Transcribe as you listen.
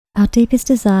Our deepest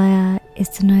desire is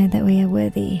to know that we are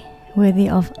worthy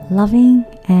of loving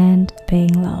and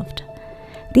being loved.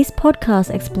 This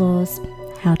podcast explores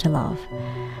how to love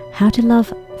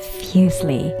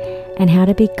fiercely, and how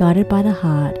to be guided by the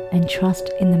heart and trust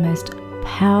in the most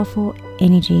powerful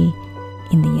energy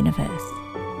in the universe,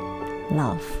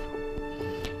 love.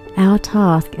 Our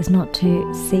task is not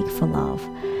to seek for love,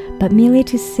 but merely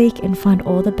to seek and find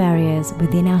all the barriers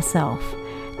within ourselves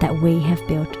that we have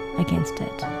built against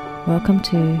it. Welcome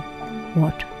to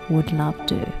What Would Love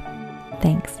Do?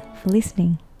 Thanks for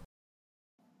listening.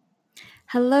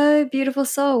 Hello, beautiful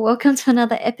soul. Welcome to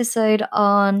another episode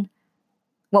on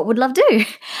What Would Love Do?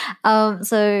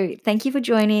 So thank you for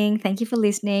joining. Thank you for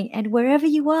listening. And wherever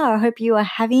you are, I hope you are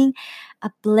having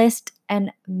a blessed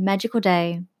and magical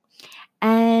day.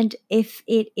 And if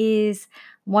it is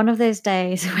one of those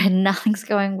days when nothing's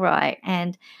going right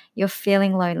and you're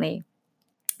feeling lonely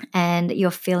and you're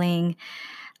feeling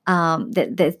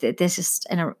that there's just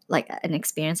an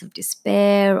experience of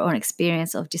despair or an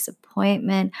experience of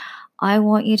disappointment, I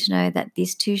want you to know that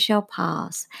this too shall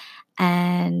pass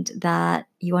and that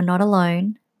you are not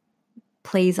alone.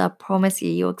 Please, I promise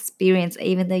you, you'll experience,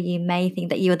 even though you may think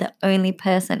that you are the only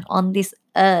person on this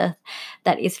earth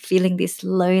that is feeling this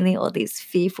lonely or this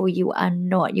fearful, you are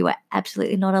not. You are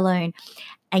absolutely not alone.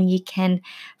 And you can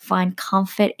find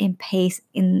comfort and peace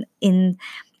in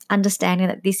understanding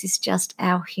that this is just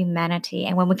our humanity.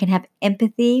 And when we can have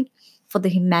empathy for the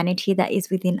humanity that is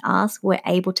within us, we're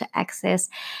able to access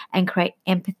and create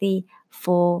empathy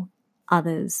for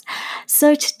others.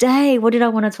 So today, what did I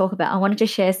want to talk about? I wanted to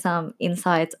share some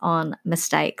insights on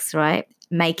mistakes, right?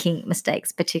 Making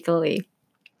mistakes particularly.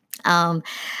 I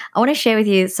want to share with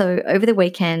you, so over the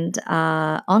weekend,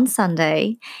 on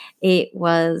Sunday, it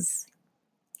was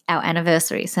our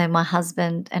anniversary. So my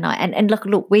husband and I, and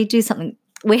look, we do something,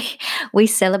 we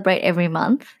celebrate every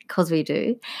month because we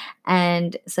do.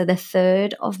 And so the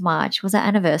 3rd of March was our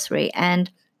anniversary, and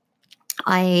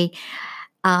and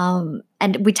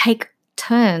we take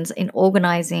turns in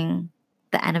organizing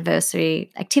the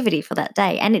anniversary activity for that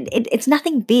day. And it's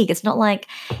nothing big. It's not like,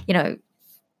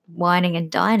 whining and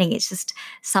dining. It's just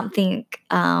something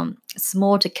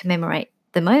small to commemorate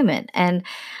the moment. And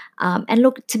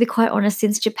look, to be quite honest,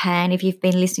 since Japan, if you've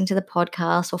been listening to the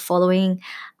podcast or following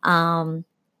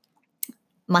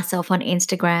myself on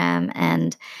Instagram,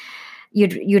 and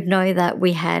you'd know that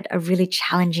we had a really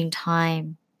challenging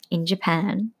time in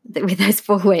Japan with those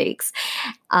 4 weeks.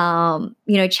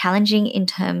 Challenging in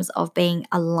terms of being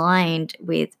aligned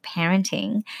with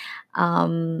parenting,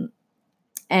 and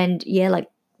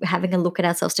having a look at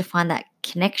ourselves to find that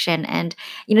connection. And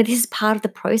this is part of the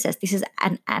process. This is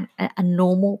a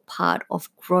normal part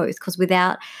of growth, because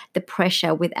without the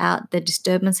pressure, without the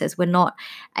disturbances, we're not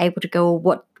able to go,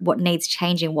 what needs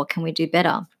changing, what can we do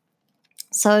better?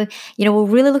 So we're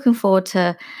really looking forward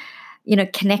to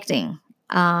connecting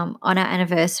on our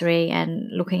anniversary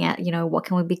and looking at what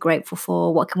can we be grateful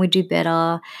for, what can we do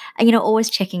better, and always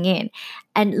checking in.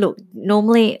 And look,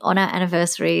 normally on our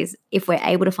anniversaries, if we're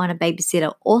able to find a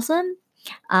babysitter, awesome.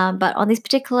 But on this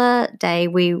particular day,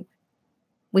 we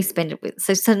spend it with,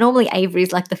 so normally Avery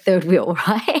is like the third wheel,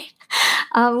 right?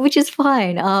 Which is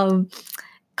fine,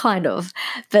 kind of.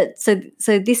 But so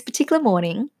this particular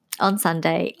morning on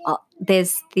Sunday,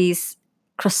 there's this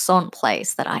croissant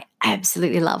place that I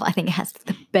absolutely love. I think it has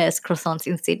the best croissants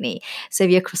in Sydney. So if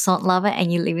you're a croissant lover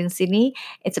and you live in Sydney,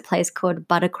 it's a place called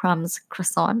Buttercrumbs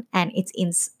Croissant, and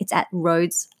it's at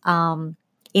Rhodes,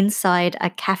 inside a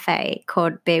cafe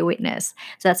called Bear Witness.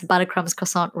 So that's Buttercrumbs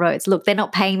Croissant Rhodes. Look, they're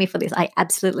not paying me for this. I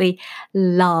absolutely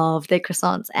love their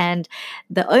croissants, and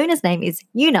the owner's name is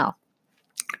Yuna.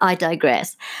 I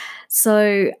digress.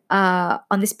 So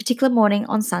on this particular morning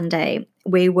on Sunday,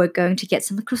 we were going to get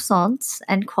some croissants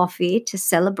and coffee to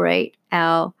celebrate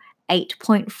our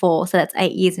 8.4, so that's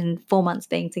 8 years and 4 months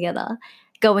being together,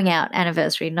 going out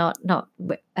anniversary, not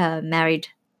married,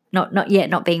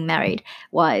 not being married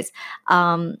wise.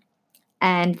 And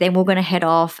then we're going to head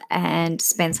off and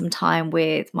spend some time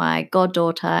with my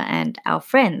goddaughter and our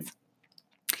friends.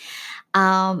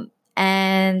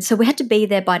 And so we had to be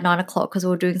there by 9 o'clock because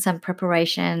we were doing some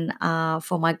preparation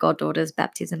for my goddaughter's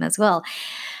baptism as well.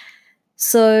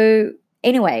 So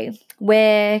anyway,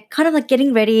 we're kind of like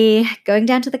getting ready, going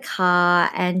down to the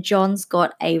car, and John's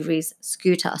got Avery's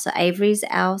scooter. So Avery's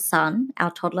our son,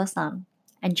 our toddler son,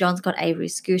 and John's got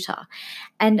Avery's scooter.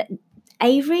 And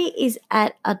Avery is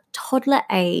at a toddler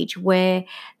age where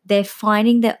they're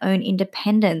finding their own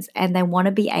independence and they want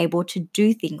to be able to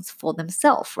do things for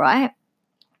themselves, right?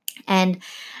 And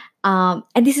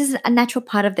this is a natural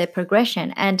part of their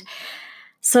progression. And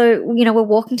so, we're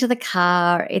walking to the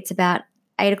car. It's about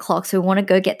 8 o'clock. So we want to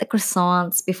go get the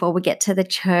croissants before we get to the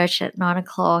church at 9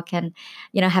 o'clock and,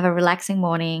 have a relaxing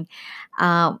morning.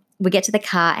 We get to the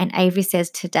car and Avery says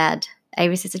to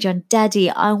John, Daddy,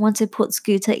 I want to put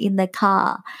Scooter in the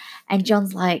car. And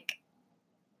John's like,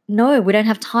 no, we don't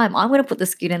have time. I'm going to put the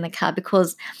Scooter in the car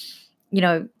because,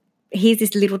 he's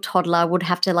this little toddler. I would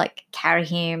have to like carry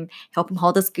him, help him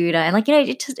hold the scooter. And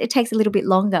it takes a little bit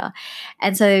longer.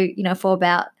 And so, for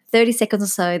about 30 seconds or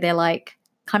so, they're like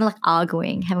kind of like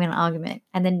having an argument.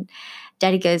 And then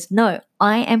Daddy goes, no,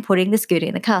 I am putting the scooter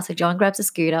in the car. So John grabs the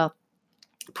scooter,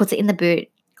 puts it in the boot,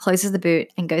 closes the boot,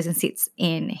 and goes and sits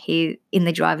in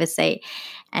the driver's seat.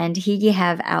 And here you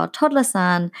have our toddler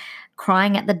son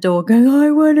crying at the door, going, I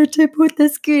wanted to put the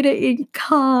scooter in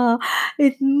car.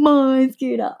 It's my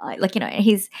scooter.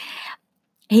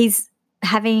 He's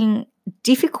having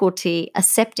difficulty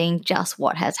accepting just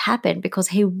what has happened because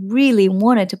he really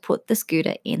wanted to put the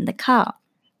scooter in the car.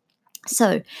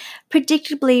 So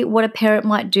predictably, what a parent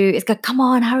might do is go, come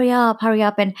on, hurry up,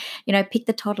 and, pick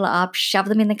the toddler up, shove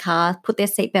them in the car, put their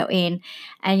seatbelt in,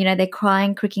 and, they're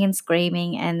crying, cricking and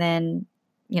screaming, and then,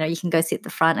 you can go sit at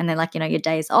the front and then your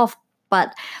day is off.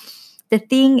 But the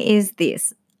thing is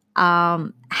this,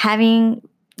 having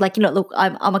look,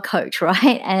 I'm a coach,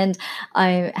 right? And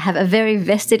I have a very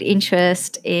vested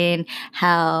interest in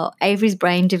how Avery's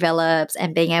brain develops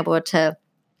and being able to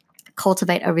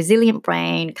cultivate a resilient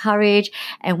brain, courage,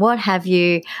 and what have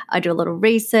you. I do a lot of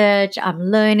research. I'm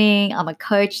learning. I'm a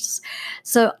coach.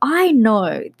 So I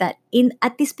know that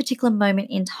at this particular moment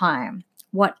in time,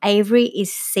 what Avery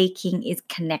is seeking is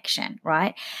connection,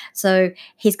 right? So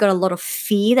he's got a lot of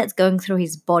fear that's going through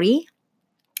his body,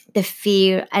 the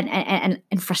fear and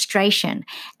frustration.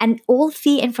 And all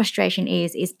fear and frustration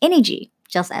is energy,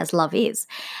 just as love is.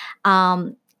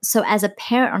 So as a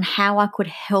parent, on how I could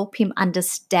help him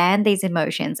understand these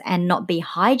emotions and not be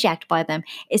hijacked by them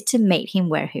is to meet him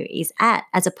where he is at,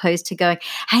 as opposed to going,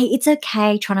 hey, it's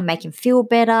okay, trying to make him feel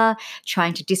better,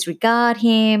 trying to disregard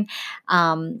him,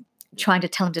 trying to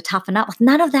tell him to toughen up.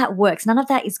 None of that works. None of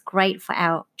that is great for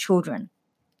our children.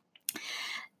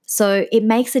 So it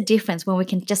makes a difference when we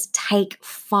can just take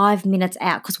 5 minutes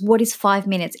out, because what is 5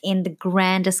 minutes in the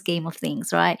grander scheme of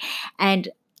things, right? And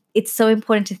it's so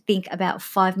important to think about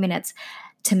 5 minutes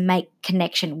to make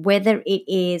connection, whether it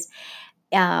is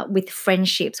with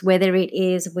friendships, whether it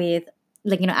is with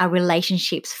our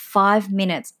relationships. 5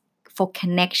 minutes for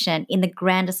connection in the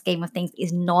grander scheme of things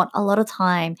is not a lot of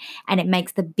time, and it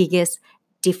makes the biggest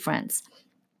difference.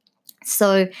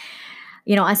 So,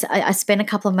 I spent a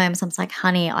couple of moments, I was like,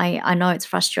 honey, I know it's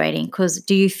frustrating because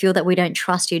do you feel that we don't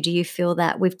trust you? Do you feel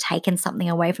that we've taken something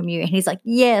away from you? And he's like,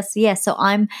 yes. So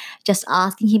I'm just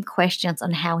asking him questions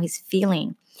on how he's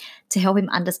feeling to help him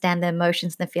understand the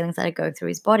emotions and the feelings that are going through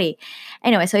his body.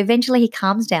 Anyway, so eventually he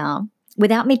calms down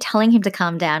without me telling him to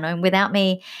calm down and without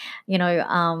me,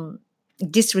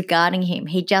 disregarding him.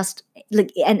 He just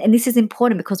and this is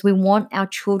important because we want our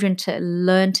children to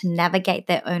learn to navigate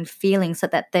their own feelings so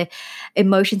that the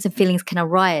emotions and feelings can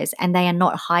arise and they are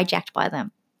not hijacked by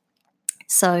them.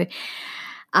 So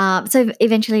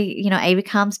eventually, Avery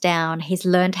calms down. He's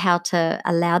learned how to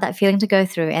allow that feeling to go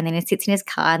through, and then he sits in his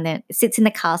car and then sits in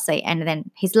the car seat, and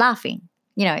then he's laughing.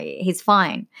 He's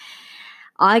fine.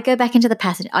 I go into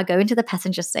the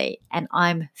passenger seat and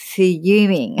I'm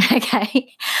fuming,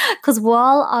 okay? Because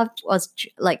while I was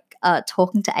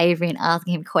talking to Avery and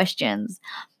asking him questions,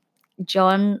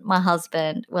 John, my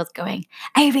husband, was going,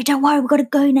 Avery, don't worry, we've got to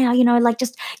go now,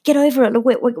 just get over it. Look,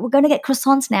 we're going to get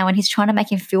croissants now. And he's trying to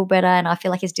make him feel better, and I feel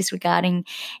like he's disregarding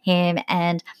him.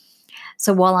 And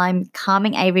so while I'm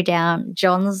calming Avery down,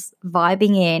 John's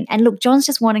vibing in. And look, John's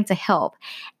just wanting to help.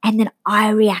 And then I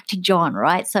react to John,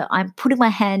 right? So I'm putting my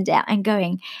hand out and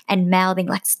going and mouthing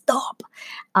like, stop.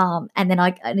 And then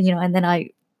I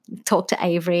talk to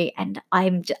Avery, and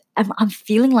I'm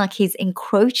feeling like he's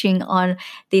encroaching on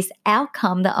this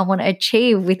outcome that I want to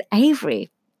achieve with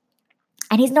Avery.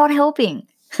 And he's not helping.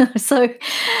 So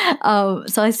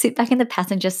I sit back in the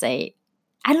passenger seat.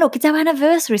 And look, it's our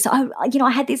anniversary. So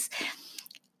I had this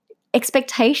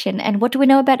expectation. And what do we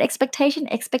know about expectation?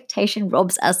 Expectation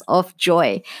robs us of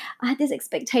joy. I had this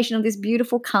expectation of this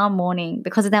beautiful, calm morning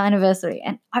because it's our anniversary.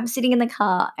 And I'm sitting in the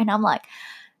car and I'm like,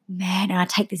 man, and I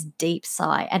take this deep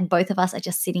sigh, and both of us are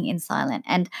just sitting in silence.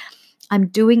 And I'm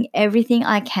doing everything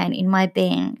I can in my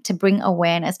being to bring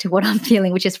awareness to what I'm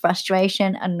feeling, which is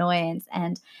frustration, annoyance.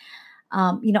 And,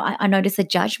 I notice the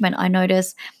judgment. I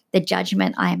notice the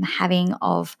judgment I am having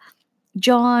of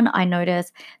John. I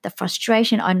notice the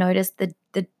frustration. I notice the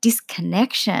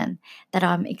disconnection that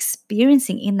I'm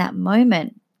experiencing in that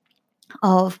moment.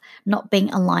 of not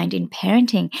being aligned in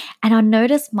parenting. And I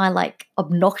noticed my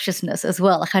obnoxiousness as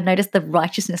well. Like I noticed the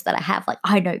righteousness that I have. Like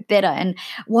I know better, and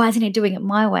why isn't he doing it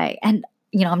my way? And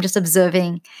I'm just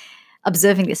observing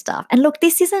this stuff. And look,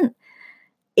 this isn't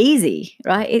easy,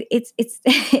 right? It's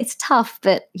it's tough,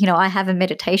 but I have a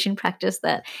meditation practice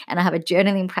and I have a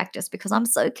journaling practice because I'm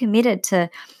so committed to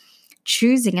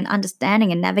choosing and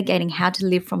understanding and navigating how to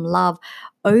live from love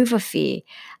over fear.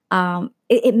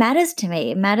 It matters to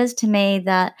me. It matters to me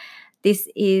that this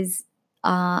is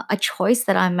a choice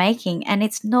that I'm making, and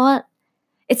it's not.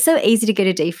 It's so easy to go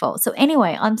to default. So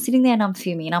anyway, I'm sitting there and I'm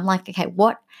fuming, and I'm like, okay,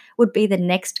 what would be the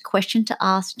next question to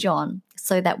ask John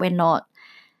so that we're not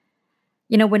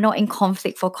in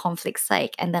conflict for conflict's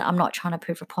sake, and that I'm not trying to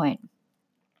prove a point.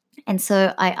 And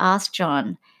so I asked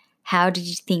John, how did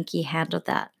you think he handled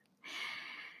that?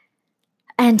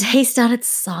 And he started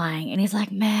sighing, and he's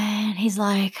like,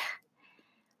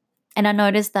 and I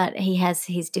noticed that he has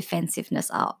his defensiveness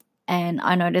up. And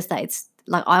I noticed that it's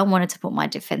like I wanted to put my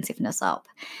defensiveness up.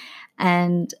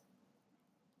 And,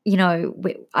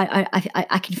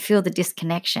 I can feel the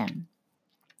disconnection.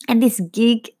 And this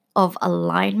gig of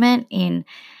alignment in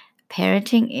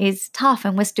parenting is tough,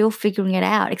 and we're still figuring it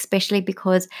out, especially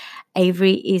because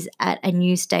Avery is at a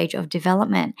new stage of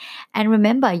development. And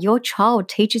remember, your child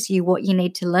teaches you what you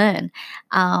need to learn.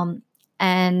 And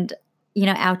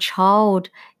our child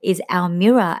is our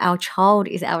mirror, our child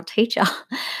is our teacher.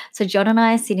 So John and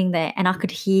I are sitting there, and I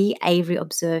could hear Avery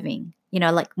observing.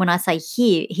 Like when I say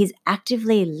hear, he's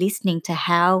actively listening to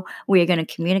how we are going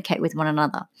to communicate with one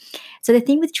another. So the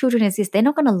thing with children is this: they're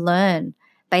not going to learn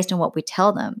based on what we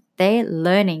tell them. They're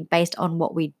learning based on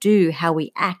what we do, how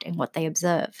we act, and what they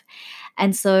observe.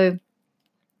 And so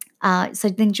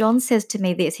then John says to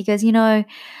me this. He goes,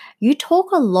 you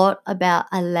talk a lot about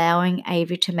allowing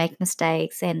Avery to make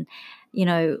mistakes, and,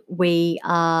 we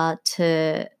are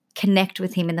to connect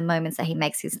with him in the moments that he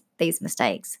makes these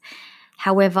mistakes.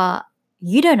 However,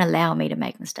 you don't allow me to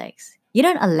make mistakes. You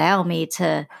don't allow me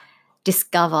to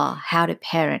discover how to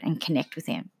parent and connect with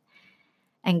him.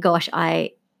 And gosh,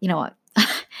 I heard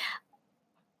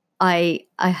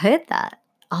that.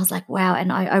 I was like, wow.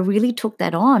 And I really took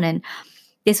that on. And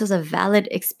this was a valid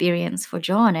experience for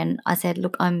John. And I said,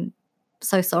 look, I'm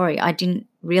so sorry. I didn't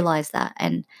realize that.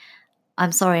 And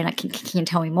I'm sorry. And can you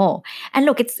tell me more? And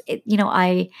look,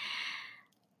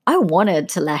 I wanted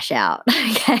to lash out.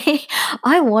 Okay.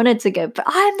 I wanted to go, but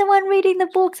I'm the one reading the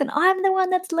books, and I'm the one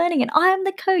that's learning, and I'm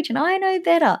the coach, and I know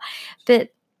better. But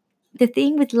the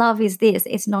thing with love is this: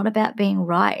 it's not about being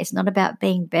right. It's not about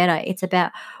being better. It's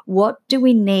about, what do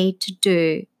we need to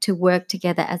do to work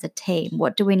together as a team?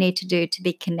 What do we need to do to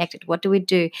be connected? What do we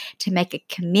do to make a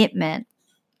commitment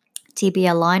to be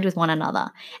aligned with one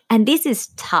another? And this is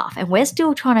tough, and we're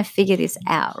still trying to figure this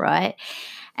out, right?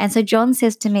 And so John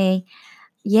says to me,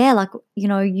 yeah,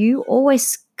 you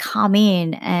always come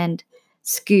in and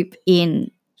scoop in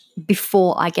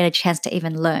before I get a chance to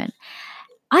even learn.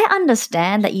 I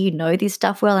understand that you know this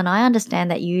stuff well, and I understand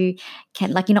that you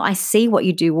can, I see what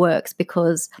you do works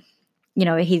because,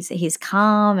 he's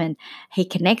calm and he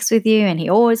connects with you and he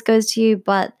always goes to you,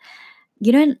 but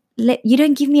you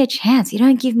don't give me a chance. You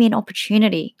don't give me an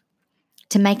opportunity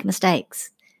to make mistakes.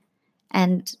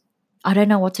 And I don't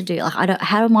know what to do.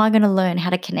 How am I going to learn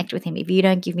how to connect with him if you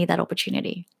don't give me that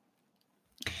opportunity?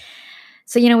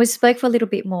 So, we spoke for a little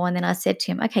bit more, and then I said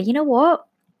to him, okay, you know what?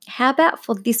 How about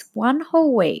for this one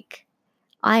whole week,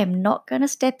 I am not going to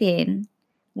step in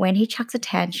when he chucks a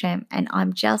tantrum, and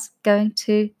I'm just going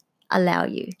to allow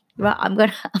you. Right? I'm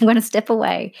going to step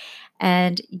away,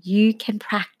 and you can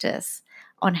practice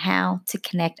on how to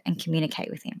connect and communicate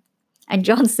with him. And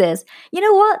John says, you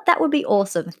know what? That would be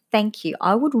awesome. Thank you.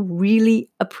 I would really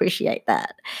appreciate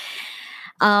that.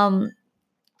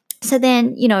 So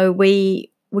then,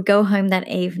 we go home that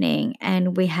evening,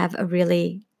 and we have a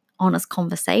really honest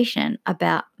conversation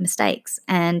about mistakes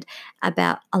and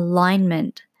about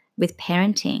alignment with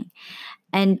parenting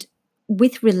and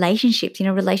with relationships.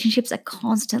 Relationships are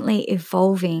constantly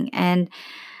evolving. And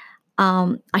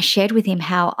I shared with him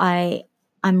how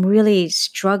I'm really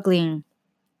struggling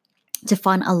to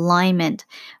find alignment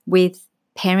with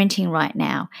parenting right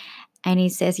now. And he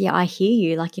says, yeah, I hear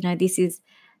you. This is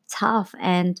tough.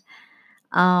 And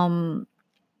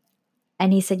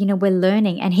he said, we're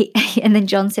learning. And and then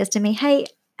John says to me, hey,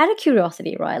 out of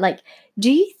curiosity, right?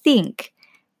 Do you think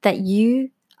that you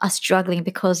are struggling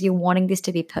because you're wanting this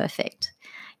to be perfect?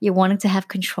 You're wanting to have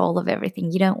control of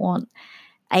everything. You don't want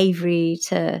Avery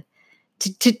to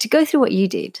go through what you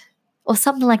did or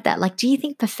something like that. Do you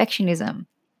think perfectionism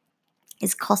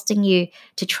is costing you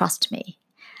to trust me?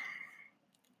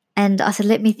 And I said,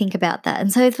 let me think about that.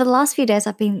 And so for the last few days,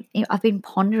 I've been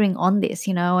pondering on this,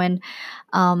 and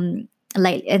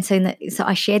late. And so so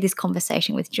I shared this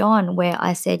conversation with John where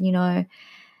I said,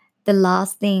 the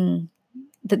last thing,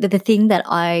 the thing that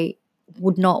I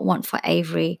would not want for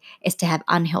Avery is to have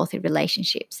unhealthy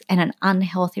relationships, and an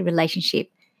unhealthy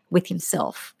relationship with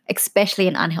himself, especially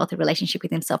an unhealthy relationship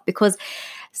with himself, because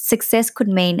success could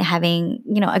mean having,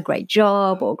 a great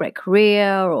job or a great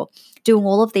career or doing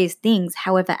all of these things.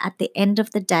 However, at the end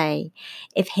of the day,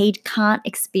 if he can't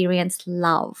experience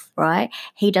love, right,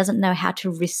 he doesn't know how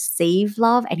to receive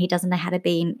love, and he doesn't know how to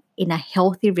be in a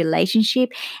healthy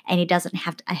relationship, and he doesn't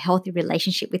have a healthy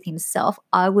relationship with himself,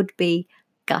 I would be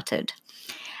gutted.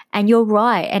 And you're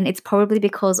right. And it's probably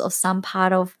because of some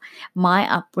part of my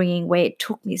upbringing where it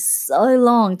took me so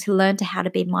long to learn to how to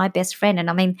be my best friend. And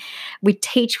I mean, we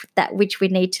teach that which we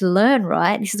need to learn,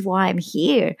 right? This is why I'm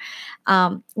here,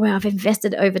 where I've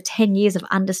invested over 10 years of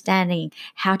understanding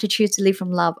how to choose to live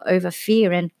from love over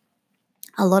fear. And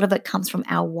a lot of it comes from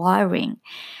our wiring.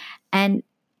 And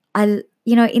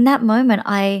in that moment,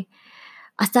 I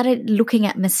started looking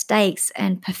at mistakes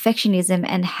and perfectionism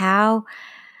and how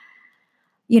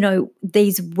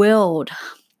these the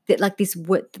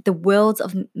worlds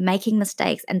of making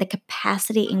mistakes and the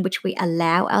capacity in which we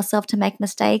allow ourselves to make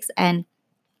mistakes and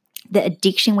the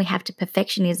addiction we have to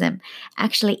perfectionism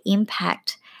actually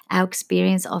impact our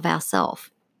experience of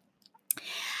ourselves.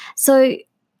 So,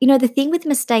 the thing with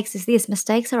mistakes is this: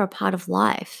 mistakes are a part of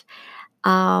life.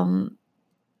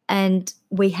 And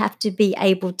we have to be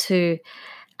able to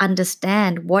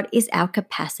understand what is our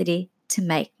capacity to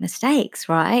make mistakes,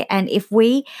 right? And if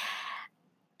we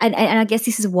and I guess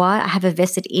this is why I have a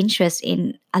vested interest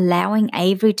in allowing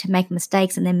Avery to make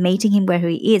mistakes and then meeting him where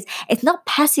he is. It's not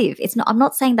passive. It's not. I'm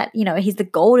not saying that he's the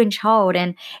golden child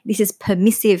and this is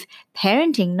permissive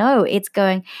parenting. No, it's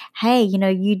going, hey,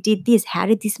 you did this. How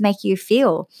did this make you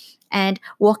feel? And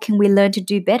what can we learn to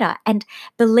do better? And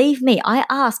believe me, I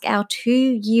ask our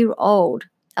 2-year-old,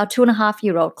 our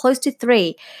 2.5-year-old, close to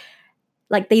 3,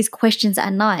 like these questions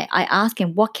at night. I ask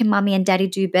him, what can mommy and daddy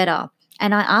do better?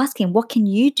 And I ask him, what can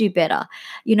you do better?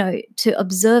 To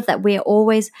observe that we're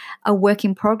always a work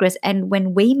in progress. And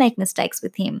when we make mistakes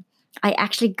with him, I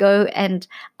actually go and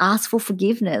ask for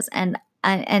forgiveness and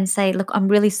say, look, I'm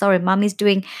really sorry. Mummy's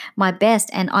doing my best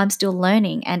and I'm still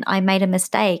learning and I made a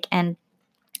mistake. And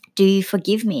do you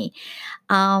forgive me?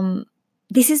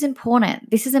 This is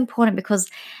important. This is important because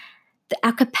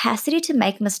our capacity to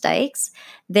make mistakes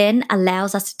then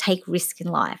allows us to take risk in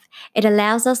life. It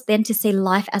allows us then to see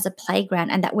life as a playground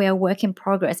and that we're a work in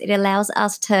progress. It allows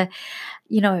us to,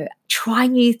 try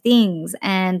new things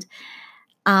and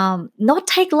not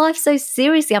take life so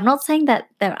seriously. I'm not saying that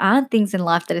there aren't things in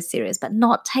life that are serious, but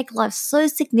not take life so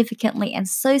significantly and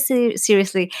so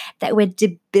seriously that we're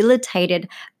debilitated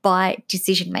by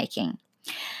decision making.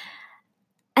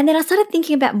 And then I started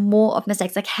thinking about more of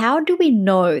mistakes. Like, how do we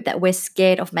know that we're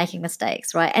scared of making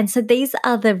mistakes, right? And so these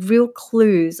are the real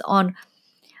clues on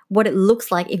what it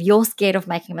looks like if you're scared of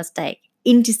making a mistake.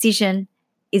 Indecision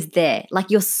is there.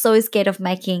 Like, you're so scared of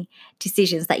making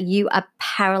decisions that you are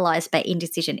paralyzed by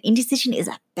indecision. Indecision is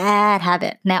a bad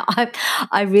habit. Now,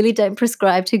 I really don't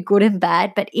prescribe to good and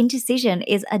bad, but indecision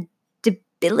is a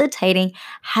debilitating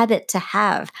habit to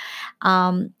have.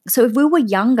 So if we were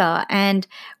younger and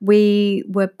we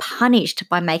were punished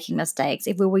by making mistakes,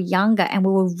 if we were younger and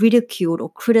we were ridiculed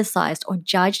or criticized or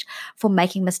judged for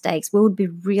making mistakes, we would be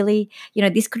really,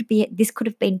 this could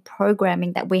have been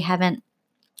programming that we had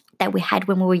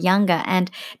when we were younger. And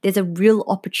there's a real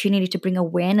opportunity to bring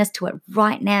awareness to it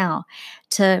right now,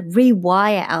 to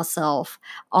rewire ourselves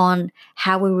on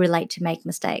how we relate to make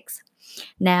mistakes.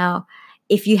 Now,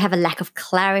 if you have a lack of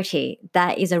clarity,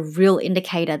 that is a real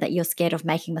indicator that you're scared of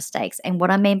making mistakes. And what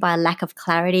I mean by a lack of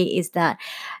clarity is that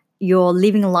you're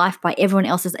living life by everyone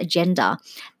else's agenda,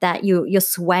 that you're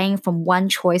swaying from one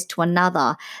choice to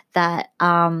another, that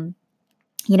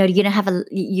you don't have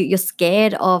you're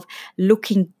scared of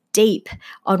looking deep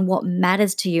on what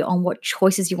matters to you, on what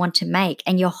choices you want to make,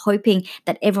 and you're hoping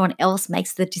that everyone else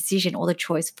makes the decision or the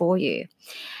choice for you.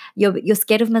 You're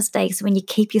scared of mistakes when you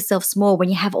keep yourself small, when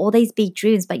you have all these big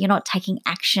dreams, but you're not taking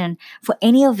action for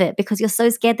any of it because you're so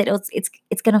scared that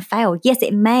it's going to fail. Yes,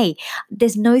 it may.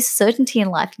 There's no certainty in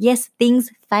life. Yes,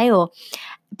 things fail,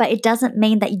 but it doesn't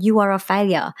mean that you are a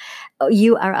failure.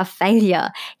 You are a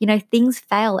failure. Things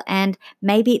fail, and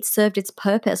maybe it served its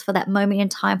purpose for that moment in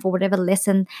time for whatever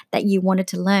lesson that you wanted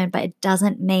to learn, but it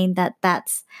doesn't mean that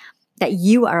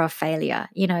you are a failure.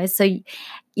 So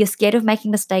you're scared of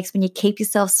making mistakes when you keep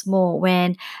yourself small,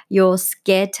 when you're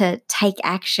scared to take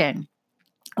action,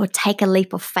 or take a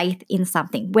leap of faith in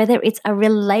something, whether it's a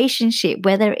relationship,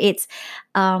 whether it's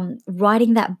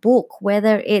writing that book,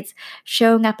 whether it's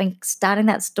showing up and starting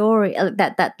that story,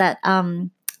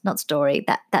 not story,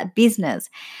 that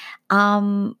business,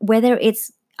 whether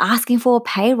it's asking for a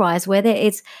pay rise, whether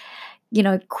it's,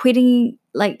 quitting,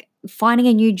 like finding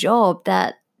a new job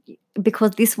that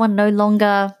because this one no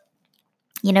longer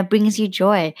brings you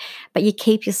joy, but you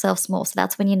keep yourself small. So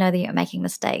that's when you know that you're making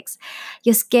mistakes.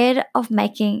 You're scared of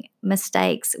making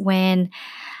mistakes when,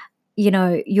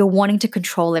 you're wanting to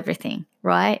control everything,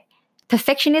 right?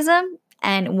 Perfectionism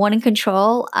and wanting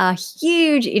control are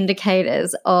huge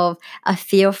indicators of a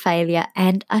fear of failure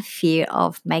and a fear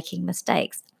of making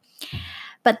mistakes.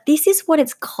 But this is what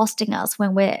it's costing us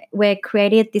when we're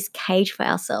created this cage for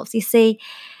ourselves. You see,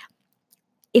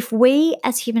 if we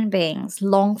as human beings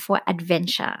long for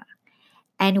adventure,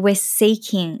 and we're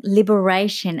seeking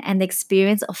liberation and the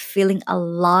experience of feeling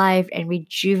alive and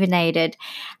rejuvenated,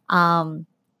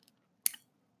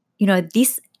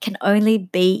 this can only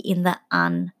be in the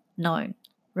unknown,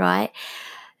 right?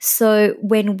 So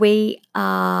when we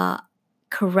are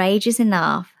courageous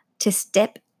enough to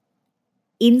step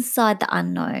inside the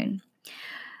unknown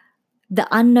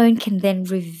can then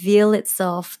reveal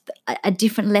itself a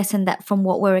different lesson that from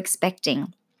what we're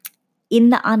expecting. In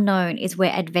the unknown is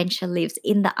where adventure lives.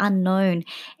 In the unknown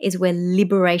is where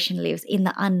liberation lives. In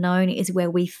the unknown is where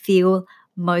we feel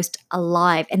most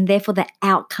alive, and therefore the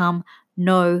outcome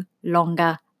no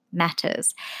longer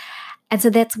matters. And so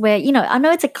that's where, I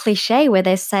know it's a cliche where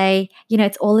they say,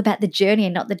 it's all about the journey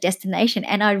and not the destination.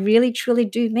 And I really, truly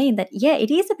do mean that, yeah,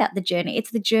 it is about the journey.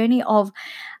 It's the journey of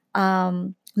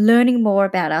learning more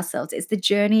about ourselves. It's the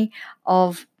journey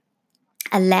of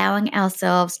allowing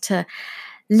ourselves to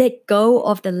let go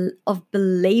of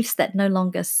beliefs that no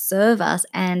longer serve us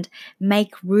and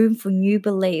make room for new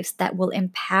beliefs that will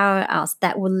empower us,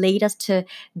 that will lead us to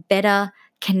better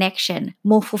connection,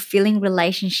 more fulfilling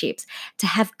relationships, to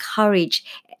have courage,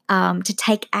 to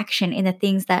take action in the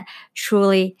things that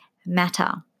truly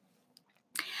matter.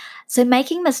 So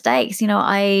making mistakes,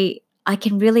 I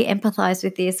can really empathize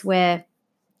with this, where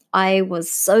I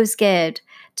was so scared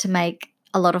to make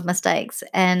a lot of mistakes.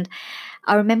 And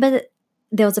I remember that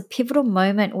there was a pivotal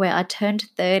moment where I turned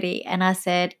 30 and I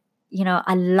said,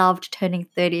 I loved turning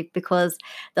 30 because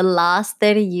the last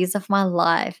 30 years of my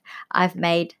life, I've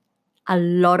made a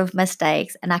lot of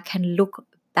mistakes, and I can look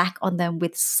back on them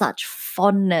with such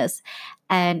fondness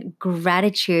and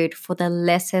gratitude for the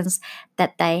lessons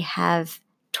that they have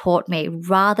taught me,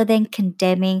 rather than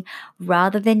condemning,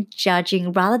 rather than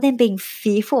judging, rather than being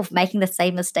fearful of making the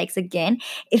same mistakes again.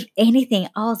 If anything,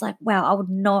 I was like, wow, I would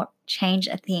not change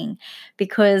a thing,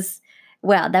 because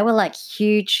wow, they were like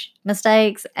huge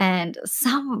mistakes, and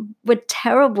some were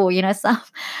terrible,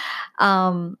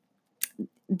 some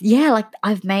like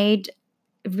I've made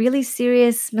really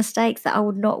serious mistakes that I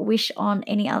would not wish on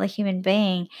any other human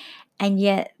being, and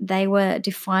yet they were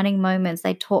defining moments.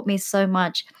 They taught me so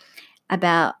much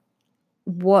about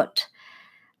what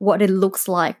it looks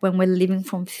like when we're living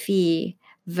from fear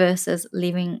versus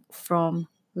living from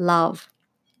love.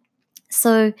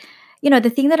 So, the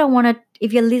thing that I want to,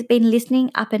 if you've been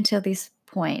listening up until this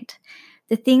point,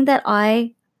 the thing that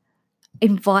I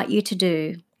invite you to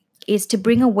do is to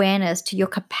bring awareness to your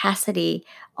capacity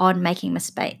on making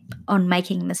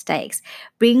mistakes.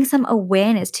 Bring some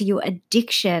awareness to your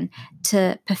addiction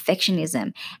to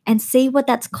perfectionism, and see what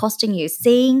that's costing you.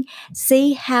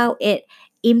 See how it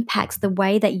impacts the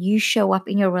way that you show up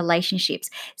in your relationships.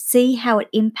 See how it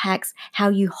impacts how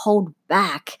you hold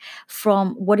back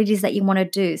from what it is that you want to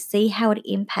do. See how it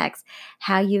impacts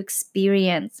how you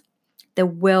experience the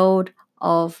world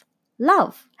of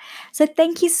love. So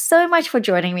thank you so much for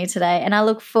joining me today, and I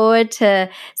look forward to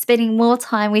spending more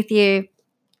time with you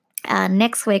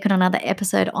next week on another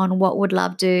episode on What Would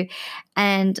Love Do.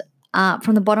 And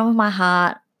from the bottom of my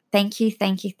heart, thank you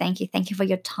for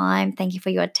your time. Thank you for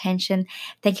your attention.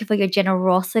 Thank you for your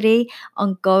generosity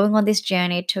on going on this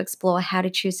journey to explore how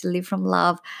to choose to live from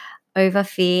love over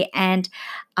fear. And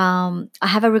I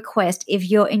have a request. If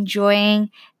you're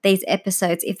enjoying these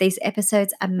episodes, if these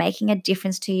episodes are making a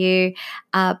difference to you,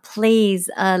 please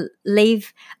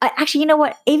leave. Actually, you know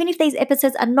what? Even if these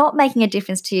episodes are not making a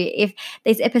difference to you, if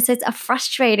these episodes are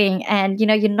frustrating and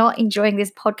you're not enjoying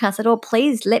this podcast at all,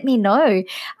 please let me know.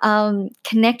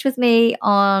 Connect with me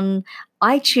on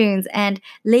iTunes and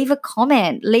leave a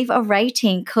comment, leave a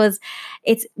rating, because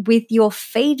it's with your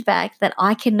feedback that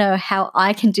I can know how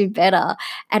I can do better.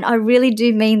 And I really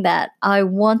do mean that. I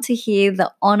want to hear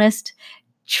the honest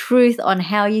truth on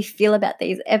how you feel about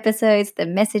these episodes, the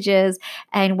messages,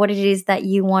 and what it is that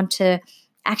you want to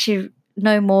actually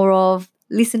know more of,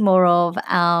 listen more of.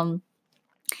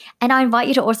 And I invite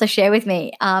you to also share with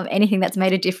me anything that's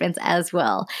made a difference as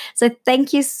well. So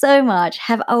thank you so much.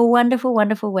 Have a wonderful,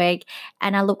 wonderful week.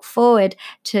 And I look forward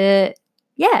to,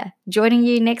 joining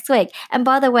you next week. And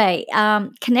by the way,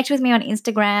 connect with me on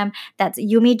Instagram. That's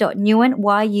yumi.nguyen,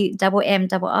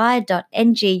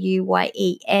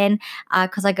 YUMMI.NGUYEN,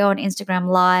 because I go on Instagram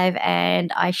Live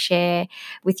and I share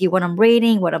with you what I'm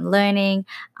reading, what I'm learning,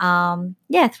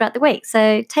 throughout the week.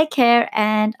 So take care,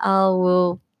 and I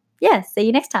will see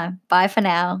you next time. Bye for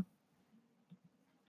now.